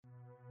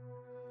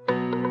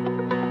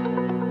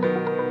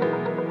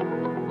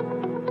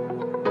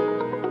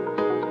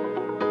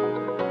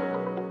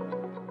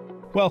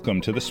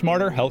Welcome to the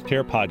Smarter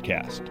Healthcare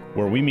Podcast,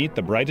 where we meet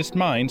the brightest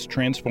minds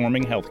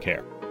transforming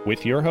healthcare,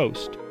 with your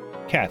host,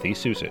 Kathy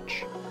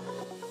Susich.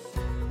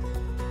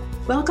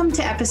 Welcome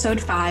to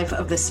episode 5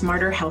 of the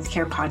Smarter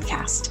Healthcare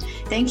Podcast.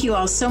 Thank you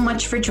all so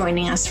much for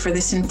joining us for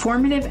this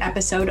informative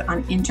episode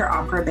on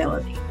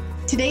interoperability.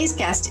 Today's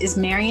guest is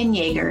Marian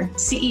Yeager,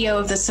 CEO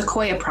of the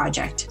Sequoia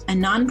Project, a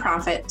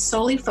nonprofit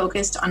solely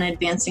focused on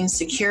advancing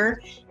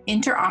secure,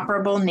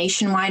 interoperable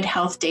nationwide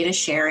health data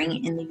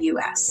sharing in the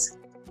U.S.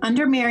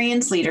 Under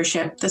Marian's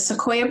leadership, the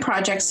Sequoia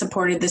Project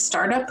supported the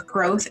startup,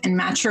 growth, and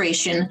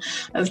maturation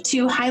of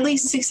 2 highly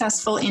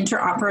successful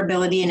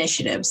interoperability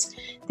initiatives,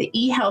 the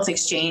eHealth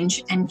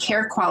Exchange and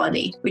Care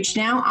Quality, which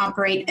now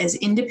operate as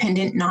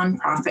independent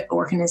nonprofit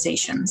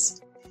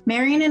organizations.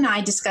 Marian and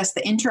I discussed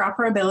the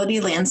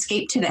interoperability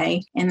landscape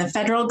today and the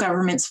federal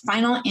government's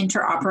final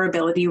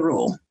interoperability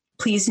rule.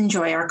 Please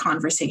enjoy our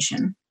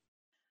conversation.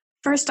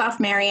 First off,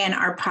 Marian,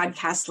 our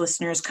podcast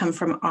listeners come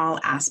from all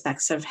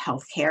aspects of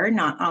healthcare.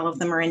 Not all of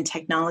them are in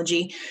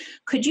technology.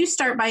 Could you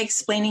start by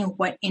explaining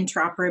what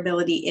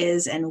interoperability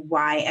is and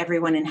why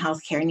everyone in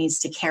healthcare needs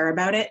to care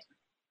about it?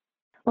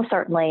 Well,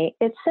 certainly.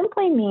 It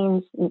simply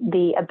means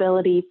the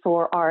ability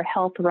for our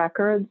health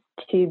records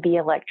to be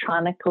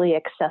electronically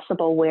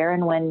accessible where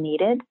and when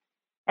needed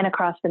and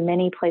across the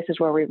many places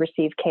where we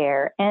receive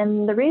care.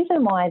 And the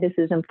reason why this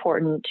is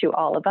important to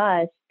all of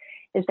us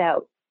is that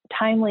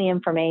timely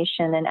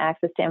information and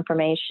access to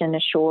information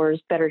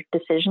assures better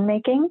decision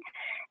making.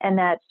 And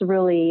that's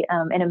really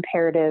an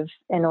imperative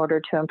in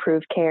order to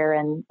improve care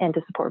and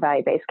to support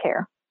value-based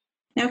care.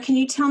 Now, can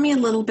you tell me a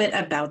little bit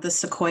about the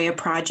Sequoia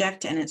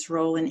Project and its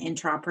role in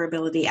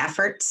interoperability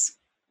efforts?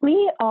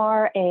 We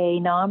are a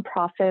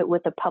nonprofit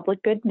with a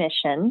public good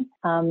mission.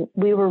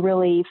 We were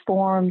really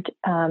formed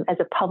as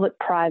a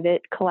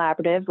public-private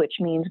collaborative, which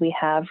means we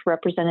have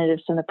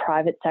representatives from the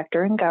private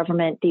sector and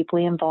government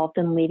deeply involved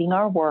in leading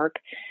our work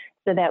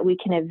so that we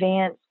can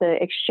advance the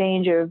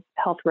exchange of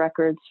health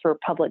records for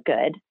public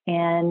good.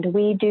 And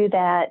we do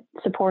that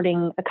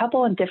supporting a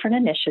couple of different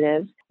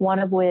initiatives, one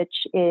of which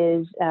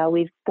is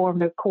we've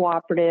formed a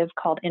cooperative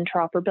called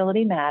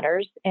Interoperability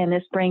Matters, and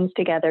this brings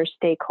together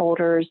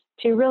stakeholders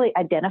to really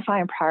identify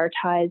and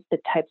prioritize the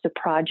types of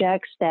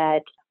projects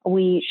that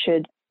we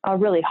should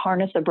really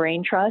harness the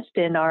brain trust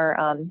in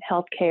our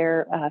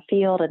healthcare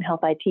field and health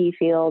IT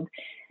field,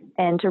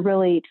 and to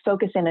really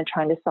focus in on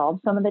trying to solve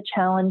some of the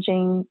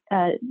challenging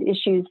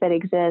issues that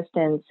exist.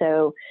 And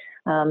so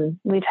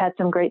we've had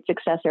some great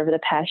success over the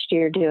past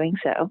year doing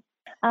so.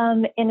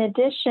 In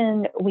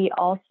addition, we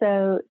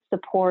also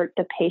support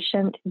the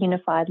Patient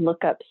Unified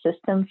Lookup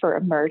System for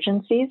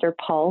Emergencies, or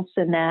PULSE,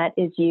 and that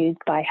is used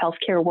by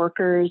healthcare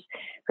workers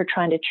for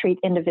trying to treat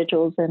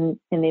individuals in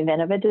the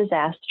event of a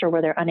disaster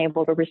where they're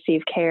unable to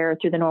receive care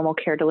through the normal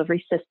care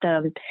delivery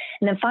system.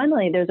 And then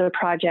finally, there's a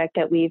project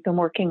that we've been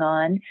working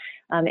on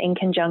in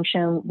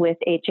conjunction with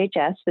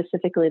HHS,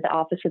 specifically the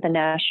Office of the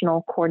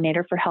National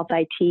Coordinator for Health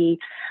IT,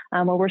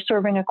 where we're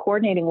serving a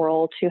coordinating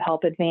role to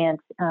help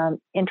advance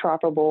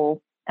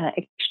interoperable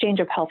exchange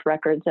of health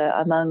records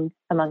among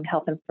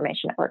health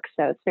information networks.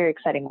 So it's very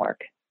exciting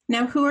work.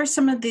 Now, who are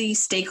some of the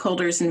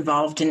stakeholders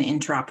involved in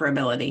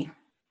interoperability?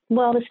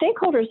 Well, the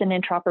stakeholders in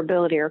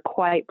interoperability are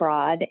quite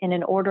broad, and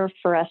in order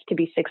for us to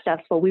be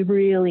successful, we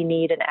really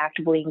need an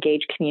actively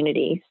engaged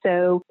community.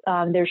 So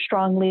there's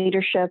strong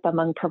leadership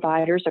among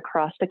providers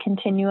across the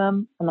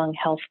continuum, among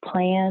health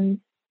plans,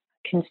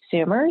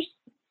 consumers,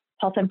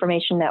 health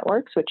information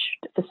networks, which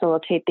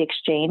facilitate the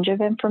exchange of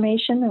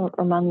information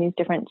among these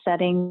different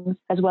settings,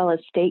 as well as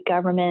state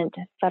government,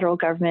 federal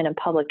government, and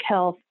public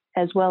health,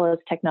 as well as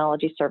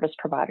technology service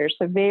providers.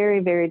 So very,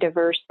 very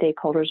diverse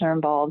stakeholders are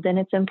involved. And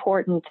it's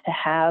important to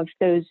have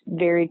those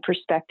varied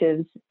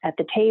perspectives at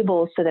the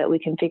table so that we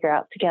can figure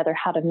out together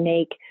how to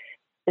make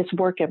this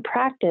work in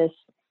practice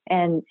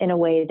and in a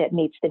way that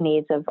meets the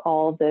needs of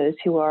all of those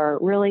who are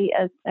really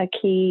a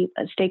key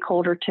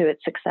stakeholder to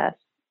its success.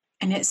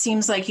 And it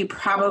seems like you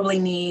probably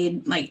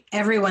need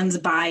everyone's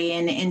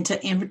buy-in into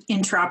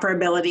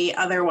interoperability.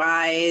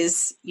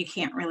 Otherwise, you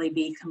can't really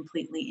be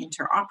completely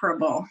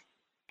interoperable.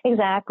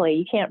 Exactly.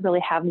 You can't really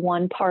have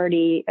one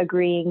party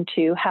agreeing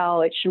to how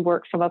it should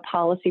work from a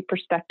policy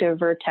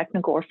perspective or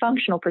technical or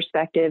functional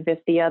perspective if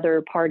the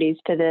other parties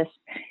to this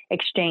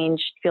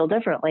exchange feel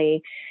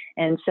differently.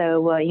 And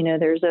so,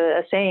 there's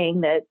a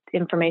saying that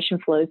information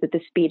flows at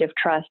the speed of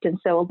trust. And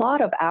so a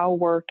lot of our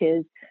work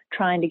is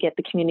trying to get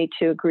the community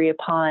to agree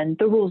upon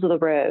the rules of the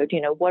road.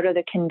 What are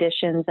the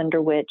conditions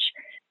under which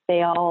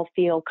they all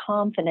feel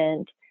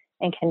confident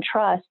and can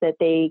trust that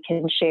they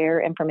can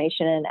share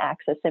information and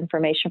access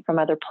information from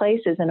other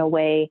places in a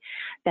way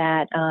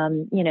that,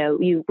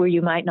 where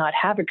you might not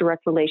have a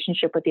direct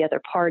relationship with the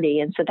other party.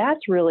 And so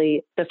that's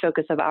really the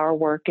focus of our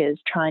work, is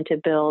trying to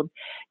build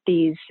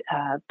these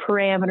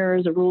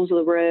parameters, the rules of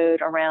the road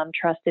around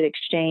trusted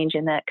exchange.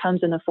 And that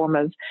comes in the form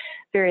of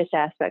various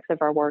aspects of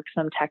our work,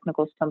 some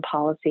technical, some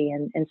policy,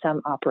 and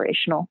some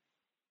operational.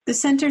 The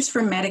Centers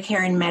for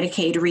Medicare and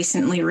Medicaid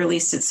recently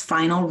released its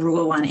final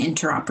rule on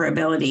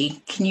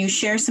interoperability. Can you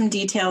share some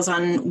details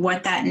on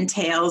what that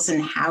entails and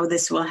how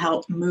this will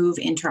help move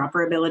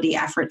interoperability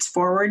efforts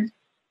forward?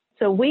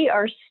 So we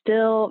are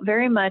still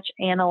very much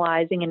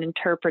analyzing and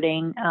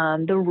interpreting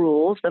the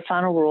rules, the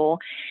final rule,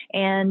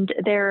 and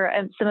there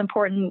are some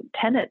important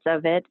tenets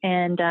of it.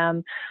 And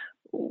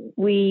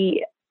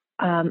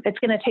it's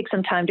going to take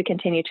some time to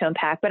continue to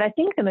unpack. But I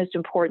think the most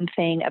important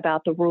thing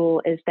about the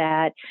rule is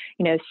that,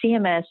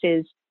 CMS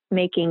is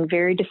making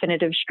very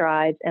definitive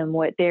strides in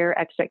what their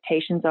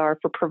expectations are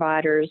for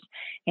providers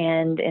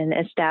and in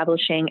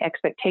establishing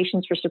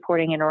expectations for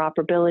supporting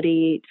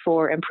interoperability,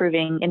 for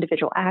improving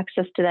individual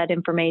access to that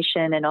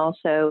information, and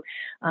also,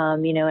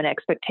 an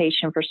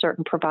expectation for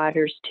certain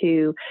providers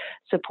to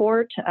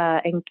support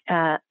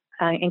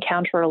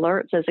encounter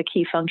alerts as a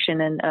key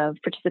function of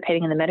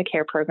participating in the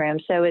Medicare program.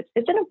 So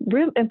it's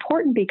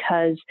important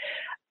because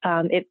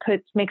it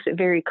makes it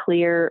very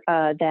clear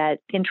that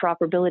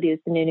interoperability is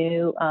the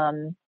new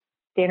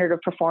standard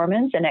of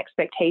performance and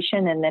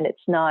expectation, and then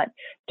it's not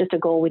just a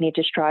goal we need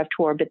to strive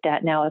toward, but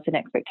that now is an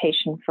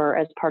expectation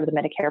as part of the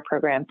Medicare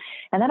program.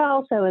 And that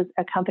also is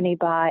accompanied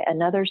by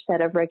another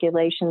set of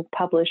regulations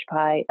published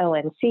by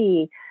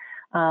ONC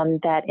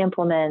that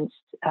implements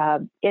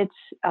its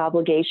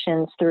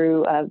obligations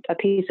through a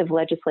piece of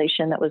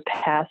legislation that was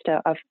passed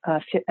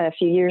a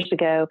few years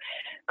ago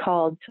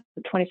called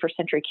 21st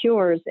Century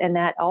Cures, and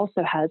that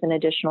also has an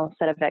additional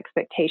set of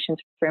expectations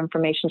for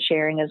information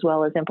sharing as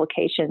well as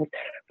implications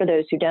for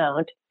those who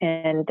don't,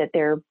 and that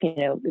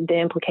the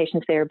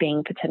implications there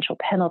being potential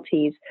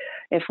penalties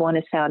if one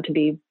is found to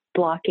be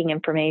blocking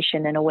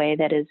information in a way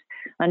that is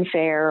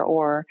unfair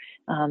or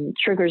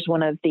triggers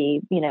one of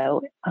the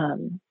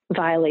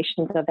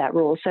violations of that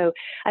rule. So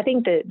I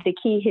think the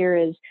key here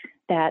is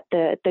that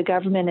the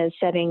government is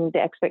setting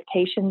the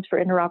expectations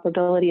for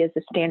interoperability as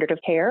a standard of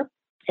care,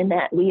 and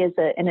that we as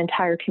an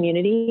entire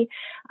community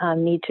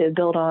need to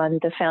build on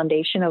the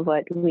foundation of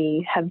what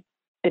we have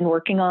been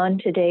working on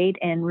to date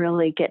and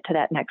really get to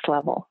that next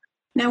level.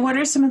 Now, what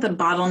are some of the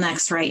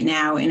bottlenecks right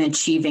now in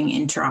achieving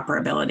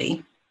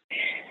interoperability?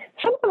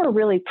 Some of them are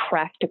really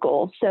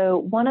practical. So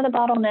one of the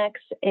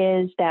bottlenecks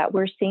is that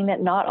we're seeing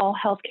that not all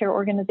healthcare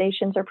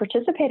organizations are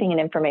participating in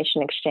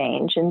information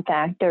exchange. In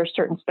fact, there are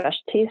certain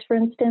specialties, for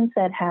instance,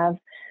 that have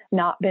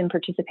not been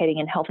participating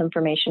in health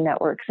information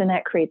networks, and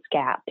that creates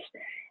gaps.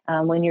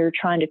 When you're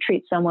trying to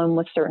treat someone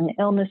with certain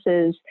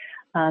illnesses,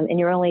 and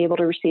you're only able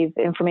to receive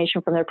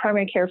information from their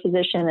primary care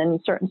physician and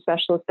certain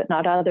specialists, but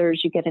not others,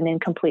 you get an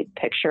incomplete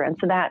picture. And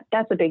so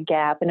that's a big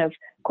gap. And of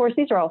course,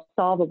 these are all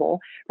solvable,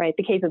 right?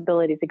 The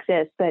capabilities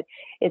exist, but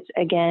it's,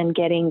 again,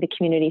 getting the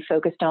community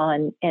focused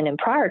on and in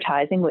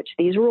prioritizing, which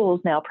these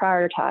rules now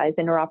prioritize.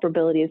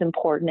 Interoperability is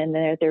important,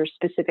 and there's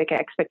specific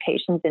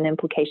expectations and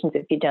implications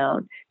if you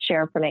don't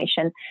share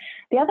information.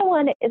 The other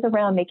one is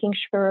around making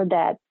sure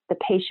that the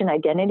patient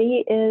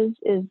identity is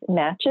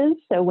matches.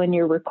 So when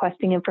you're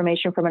requesting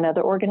information from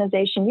another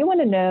organization, you want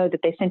to know that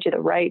they sent you the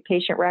right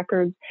patient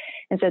records.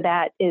 And so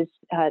that is,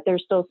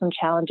 there's still some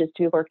challenges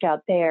to be worked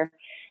out there.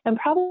 And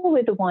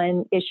probably the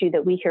one issue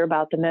that we hear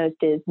about the most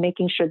is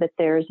making sure that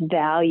there's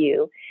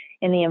value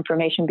in the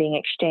information being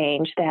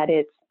exchanged, that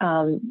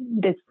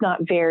it's not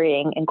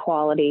varying in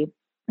quality,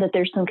 that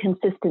there's some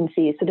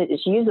consistency so that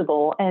it's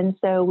usable. And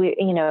so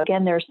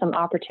again, there's some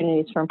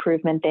opportunities for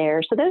improvement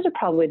there. So those are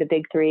probably the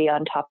big three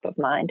on top of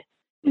mind.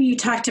 You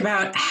talked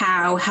about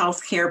how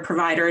healthcare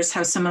providers,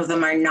 how some of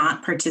them are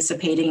not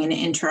participating in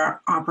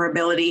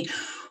interoperability.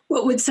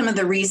 What would some of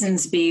the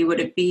reasons be?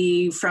 Would it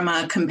be from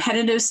a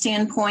competitive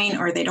standpoint,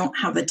 or they don't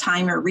have the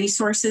time or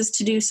resources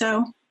to do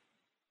so?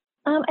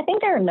 I think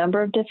there are a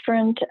number of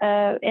different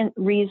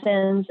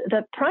reasons.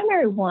 The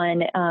primary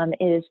one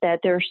is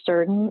that there are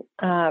certain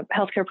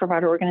healthcare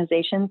provider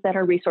organizations that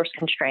are resource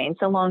constrained.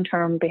 So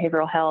long-term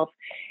behavioral health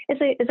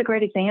is a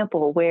great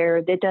example where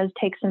it does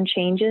take some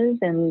changes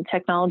in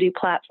technology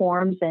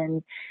platforms,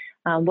 and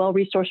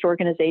well-resourced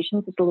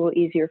organizations, it's a little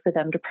easier for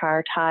them to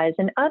prioritize.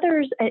 And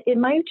others, it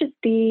might just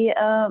be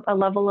a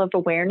level of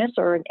awareness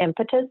or an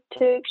impetus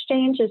to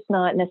exchange. It's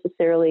not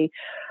necessarily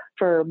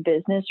for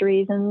business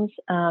reasons,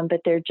 but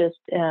they're just,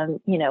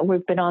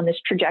 we've been on this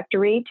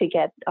trajectory to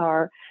get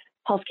our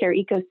healthcare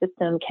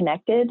ecosystem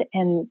connected,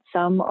 and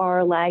some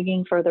are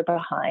lagging further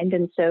behind.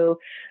 And so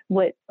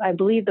what I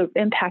believe the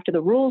impact of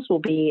the rules will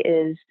be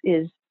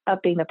is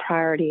upping the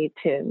priority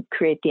to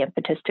create the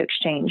impetus to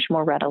exchange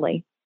more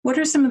readily. What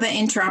are some of the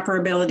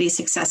interoperability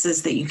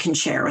successes that you can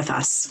share with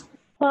us?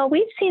 Well,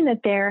 we've seen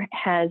that there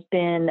has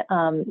been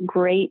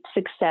great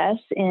success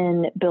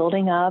in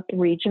building up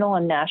regional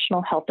and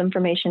national health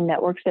information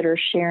networks that are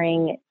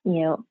sharing,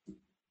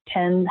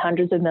 tens,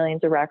 hundreds of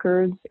millions of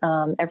records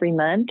every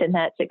month. And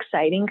that's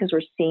exciting because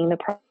we're seeing the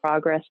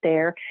progress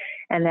there.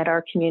 and that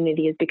our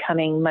community is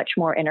becoming much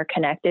more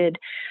interconnected.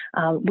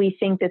 We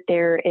think that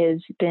there has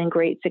been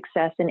great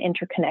success in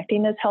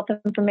interconnecting those health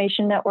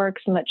information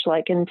networks, much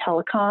like in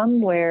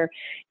telecom, where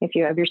if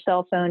you have your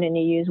cell phone and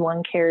you use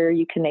one carrier,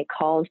 you can make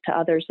calls to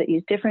others that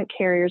use different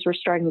carriers. We're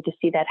starting to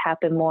see that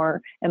happen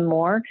more and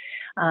more.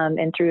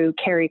 And through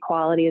Care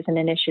Equality is an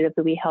initiative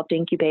that we helped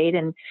incubate,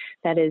 and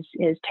that is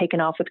taken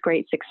off with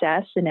great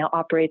success and now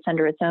operates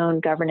under its own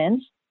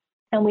governance.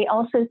 And we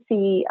also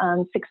see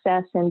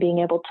success in being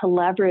able to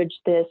leverage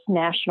this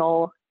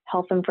national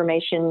health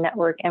information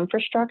network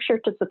infrastructure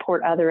to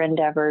support other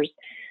endeavors,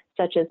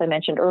 such as I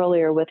mentioned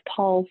earlier with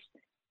Pulse.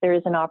 There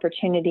is an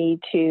opportunity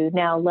to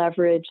now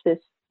leverage this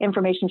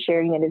information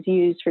sharing that is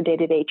used for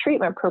day-to-day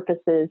treatment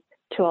purposes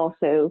to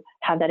also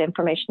have that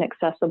information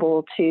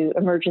accessible to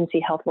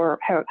emergency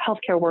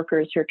healthcare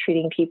workers who are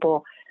treating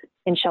people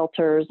in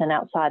shelters and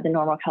outside the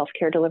normal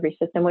healthcare delivery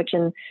system, which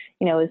is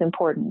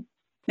important.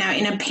 Now,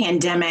 in a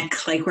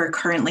pandemic like we're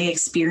currently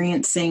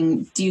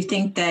experiencing, do you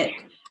think that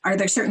are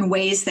there certain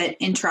ways that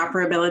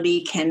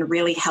interoperability can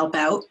really help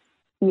out?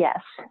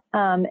 Yes.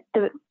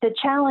 The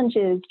challenge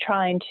is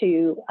trying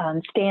to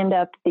stand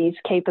up these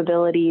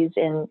capabilities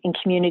in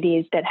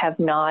communities that have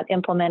not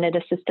implemented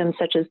a system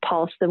such as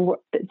Pulse.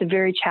 It's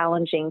very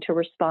challenging to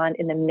respond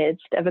in the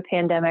midst of a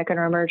pandemic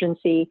or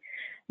emergency.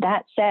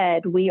 That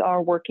said, we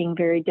are working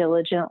very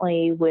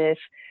diligently with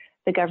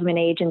the government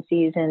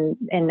agencies in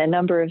a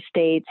number of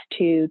states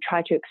to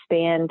try to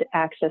expand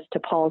access to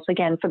Pulse,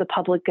 again, for the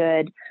public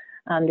good.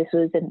 This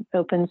was an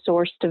open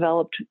source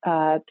developed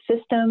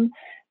system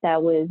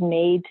that was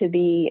made to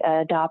be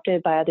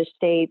adopted by other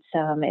states.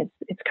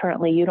 It's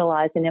currently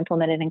utilized and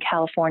implemented in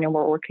California.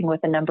 We're working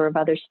with a number of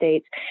other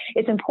states.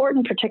 It's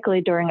important,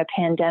 particularly during a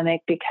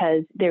pandemic,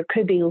 because there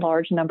could be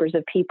large numbers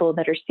of people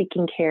that are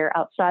seeking care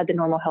outside the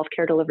normal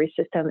healthcare delivery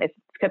system if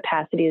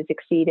capacity is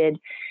exceeded,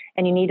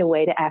 and you need a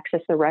way to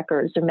access the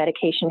records, their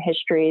medication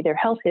history, their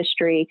health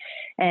history,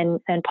 and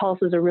Pulse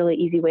is a really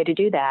easy way to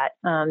do that.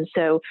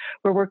 So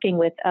we're working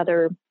with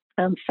other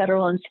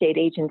federal and state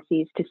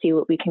agencies to see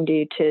what we can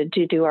do to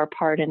do our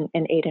part and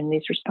aid in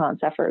these response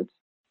efforts.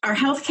 Are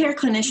healthcare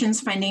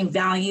clinicians finding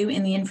value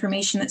in the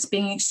information that's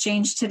being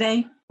exchanged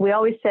today? We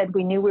always said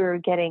we knew we were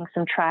getting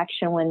some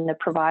traction when the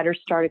providers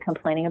started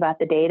complaining about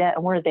the data,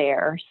 and we're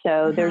there.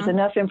 So there's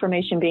enough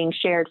information being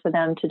shared for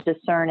them to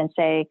discern and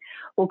say,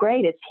 well,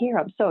 great, it's here.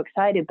 I'm so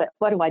excited, but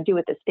what do I do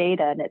with this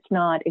data? And it's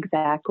not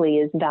exactly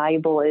as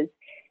valuable as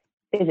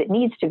it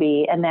needs to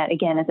be. And that,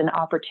 again, is an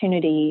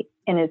opportunity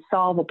and is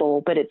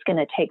solvable, but it's going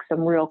to take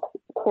some real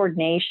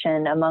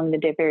coordination among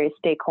the various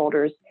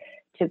stakeholders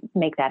to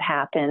make that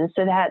happen.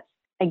 So that's,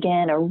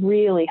 again, a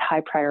really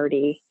high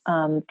priority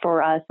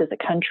for us as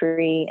a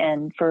country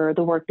and for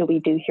the work that we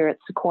do here at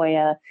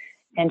Sequoia,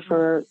 and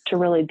to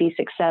really be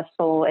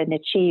successful and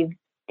achieve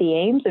the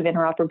aims of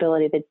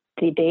interoperability.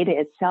 The data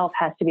itself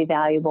has to be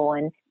valuable,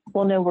 and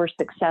we'll know we're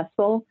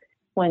successful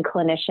when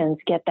clinicians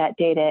get that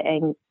data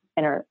and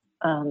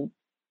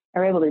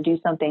are able to do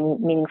something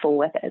meaningful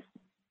with it.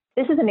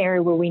 This is an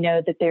area where we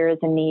know that there is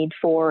a need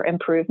for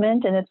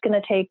improvement, and it's going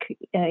to take,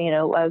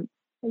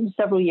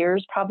 several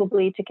years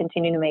probably to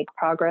continue to make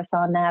progress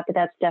on that. But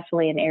that's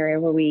definitely an area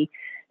where we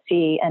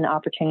see an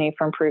opportunity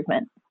for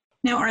improvement.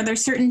 Now, are there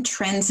certain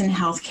trends in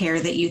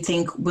healthcare that you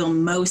think will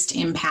most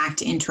impact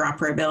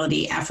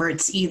interoperability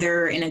efforts,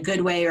 either in a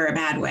good way or a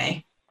bad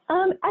way?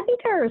 I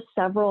think there are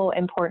several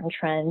important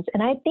trends,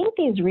 and I think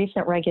these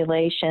recent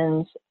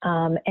regulations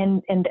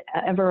and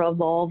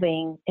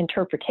ever-evolving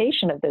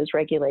interpretation of those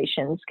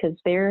regulations, because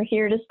they're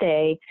here to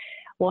stay,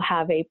 will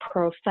have a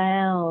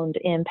profound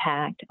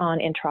impact on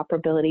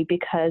interoperability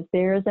because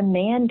there is a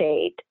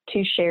mandate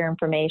to share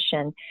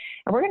information.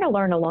 And we're going to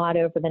learn a lot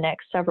over the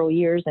next several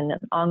years on an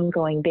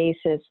ongoing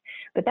basis,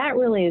 but that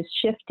really is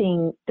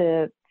shifting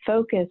the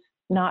focus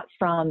not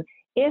from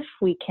if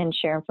we can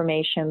share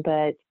information,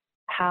 but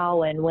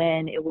how and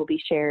when it will be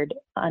shared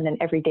on an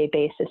everyday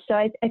basis. So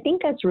I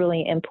think that's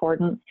really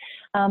important.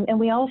 And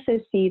we also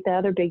see the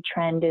other big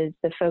trend is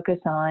the focus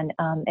on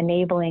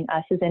enabling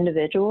us as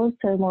individuals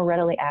to more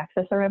readily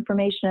access our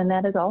information, and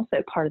that is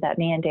also part of that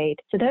mandate.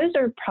 So those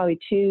are probably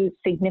two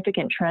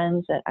significant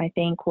trends that I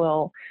think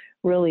will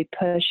really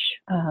push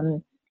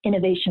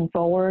innovation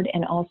forward,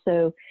 and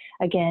also,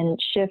 again,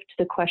 shift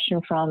the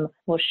question from,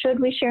 well, should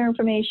we share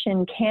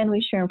information? Can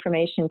we share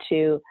information?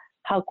 To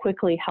how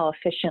quickly, how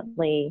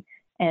efficiently,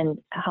 and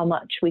how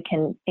much we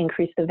can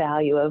increase the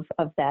value of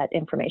that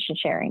information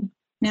sharing.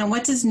 Now,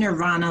 what does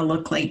nirvana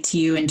look like to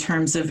you in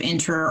terms of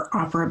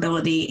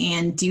interoperability,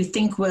 and do you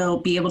think we'll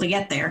be able to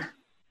get there?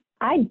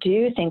 I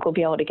do think we'll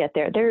be able to get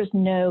there. There is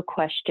no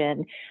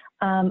question.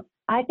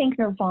 I think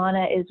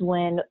nirvana is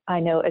when, I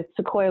know at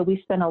Sequoia,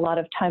 we spend a lot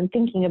of time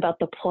thinking about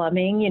the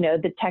plumbing,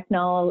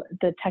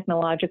 the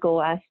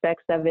technological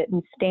aspects of it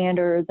and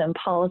standards and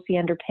policy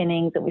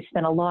underpinnings, and we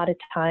spend a lot of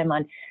time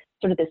on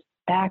sort of this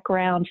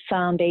background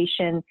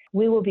foundation.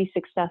 We will be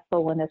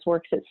successful when this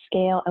works at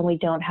scale and we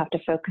don't have to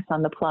focus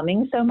on the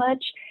plumbing so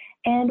much.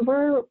 And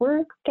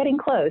we're getting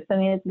close. I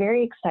mean, it's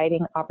very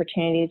exciting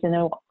opportunities, and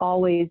there will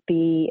always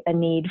be a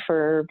need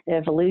for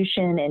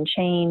evolution and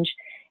change.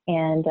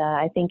 And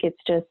I think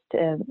it's just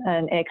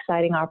an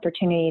exciting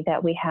opportunity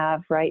that we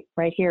have right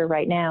here,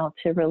 right now,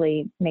 to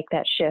really make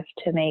that shift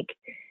to make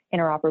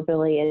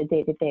interoperability a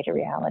day-to-day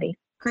reality.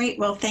 Great.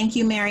 Well, thank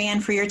you, Marianne,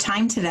 for your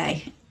time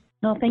today.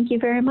 Well, thank you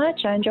very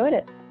much. I enjoyed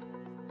it.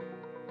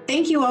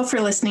 Thank you all for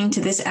listening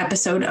to this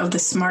episode of the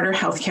Smarter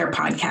Healthcare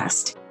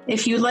Podcast.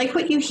 If you like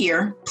what you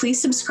hear,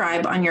 please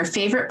subscribe on your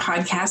favorite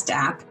podcast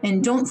app,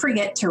 and don't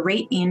forget to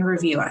rate and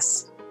review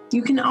us.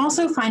 You can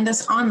also find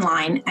us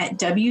online at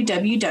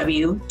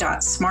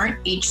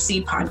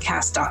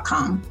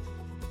www.smarthcpodcast.com.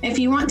 If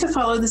you want to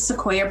follow the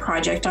Sequoia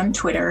Project on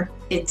Twitter,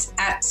 it's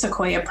at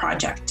Sequoia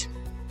Project.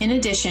 In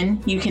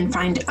addition, you can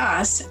find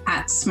us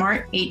at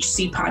Smart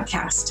HC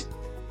Podcast.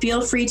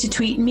 Feel free to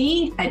tweet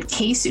me at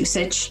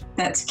KSucich,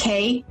 that's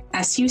KSUCICH,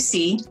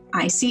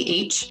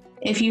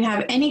 if you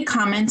have any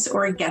comments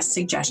or guest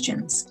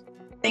suggestions.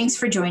 Thanks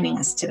for joining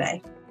us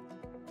today.